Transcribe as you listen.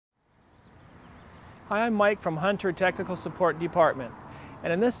Hi, I'm Mike from Hunter Technical Support Department,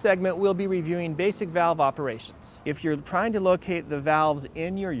 and in this segment we'll be reviewing basic valve operations. If you're trying to locate the valves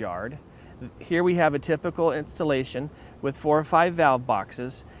in your yard, here we have a typical installation with 4 or 5 valve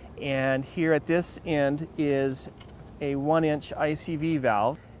boxes, and here at this end is a 1-inch ICV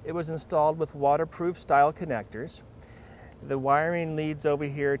valve. It was installed with waterproof style connectors. The wiring leads over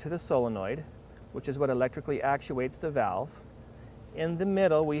here to the solenoid, which is what electrically actuates the valve. In the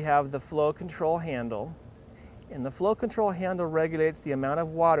middle we have the flow control handle, and the flow control handle regulates the amount of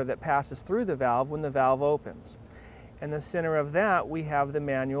water that passes through the valve when the valve opens. In the center of that we have the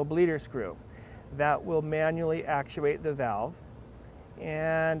manual bleeder screw. That will manually actuate the valve,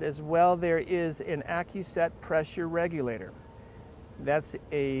 and as well there is an AccuSet pressure regulator. That's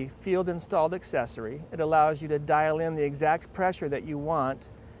a field installed accessory. It allows you to dial in the exact pressure that you want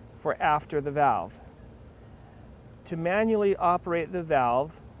for after the valve. To manually operate the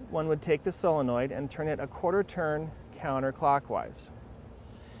valve, one would take the solenoid and turn it a 1/4 turn counterclockwise.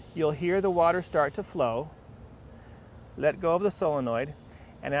 You'll hear the water start to flow. Let go of the solenoid,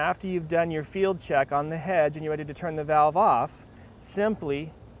 and after you've done your field check on the hedge and you're ready to turn the valve off,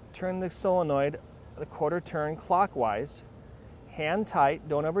 simply turn the solenoid a 1/4 turn clockwise, hand tight,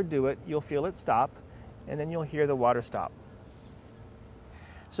 don't overdo it, you'll feel it stop, and then you'll hear the water stop.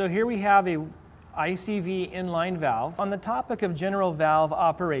 So here we have a ICV inline valve. On the topic of general valve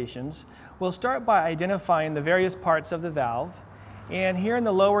operations, we'll start by identifying the various parts of the valve. And here in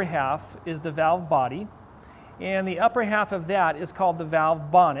the lower half is the valve body, and the upper half of that is called the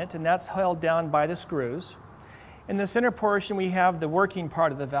valve bonnet, and that's held down by the screws. In the center portion we have the working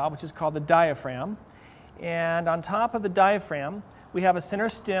part of the valve, which is called the diaphragm. And on top of the diaphragm we have a center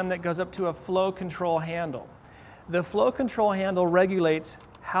stem that goes up to a flow control handle. The flow control handle regulates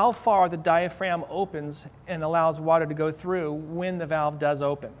how far the diaphragm opens and allows water to go through when the valve does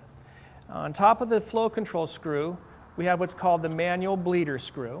open. On top of the flow control screw, we have what's called the manual bleeder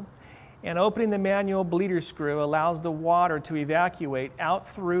screw. And opening the manual bleeder screw allows the water to evacuate out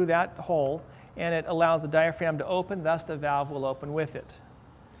through that hole, and it allows the diaphragm to open, thus the valve will open with it.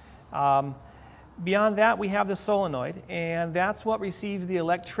 Beyond that, we have the solenoid, and that's what receives the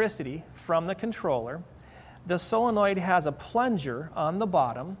electricity from the controller. The solenoid has a plunger on the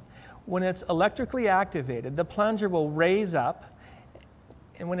bottom. When it's electrically activated, the plunger will raise up,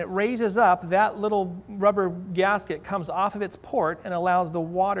 and when it raises up, that little rubber gasket comes off of its port and allows the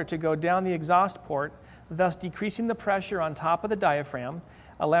water to go down the exhaust port, thus decreasing the pressure on top of the diaphragm,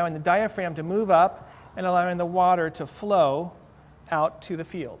 allowing the diaphragm to move up and allowing the water to flow out to the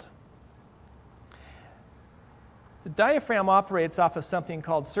field. The diaphragm operates off of something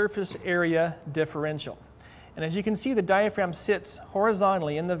called surface area differential. And as you can see, the diaphragm sits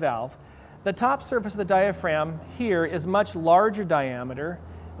horizontally in the valve. The top surface of the diaphragm here is much larger diameter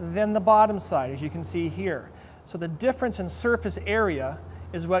than the bottom side, as you can see here. So the difference in surface area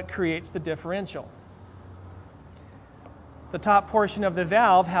is what creates the differential. The top portion of the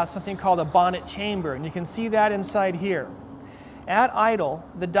valve has something called a bonnet chamber, and you can see that inside here. At idle,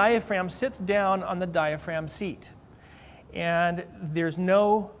 the diaphragm sits down on the diaphragm seat, and there's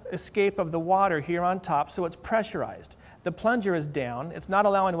no escape of the water here on top, so it's pressurized. The plunger is down, it's not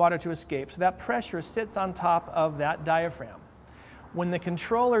allowing water to escape, so that pressure sits on top of that diaphragm. When the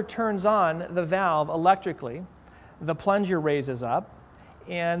controller turns on the valve electrically, the plunger raises up,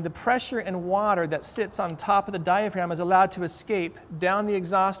 and the pressure and water that sits on top of the diaphragm is allowed to escape down the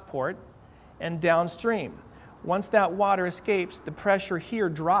exhaust port and downstream. Once that water escapes, the pressure here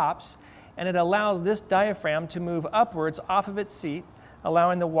drops, and it allows this diaphragm to move upwards off of its seat,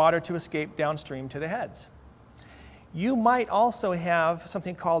 allowing the water to escape downstream to the heads. You might also have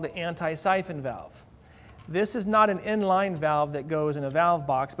something called the anti-siphon valve. This is not an inline valve that goes in a valve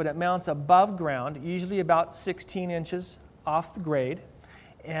box, but it mounts above ground, usually about 16 inches off the grade.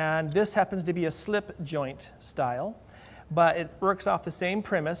 And this happens to be a slip joint style, but it works off the same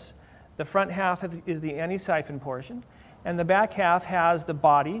premise. The front half is the anti-siphon portion, and the back half has the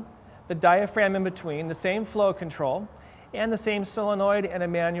body, the diaphragm in between, the same flow control, and the same solenoid and a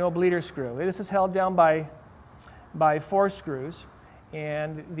manual bleeder screw. This is held down by 4 screws,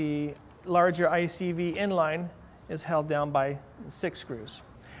 and the larger ICV inline is held down by 6 screws.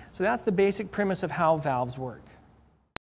 So that's the basic premise of how valves work.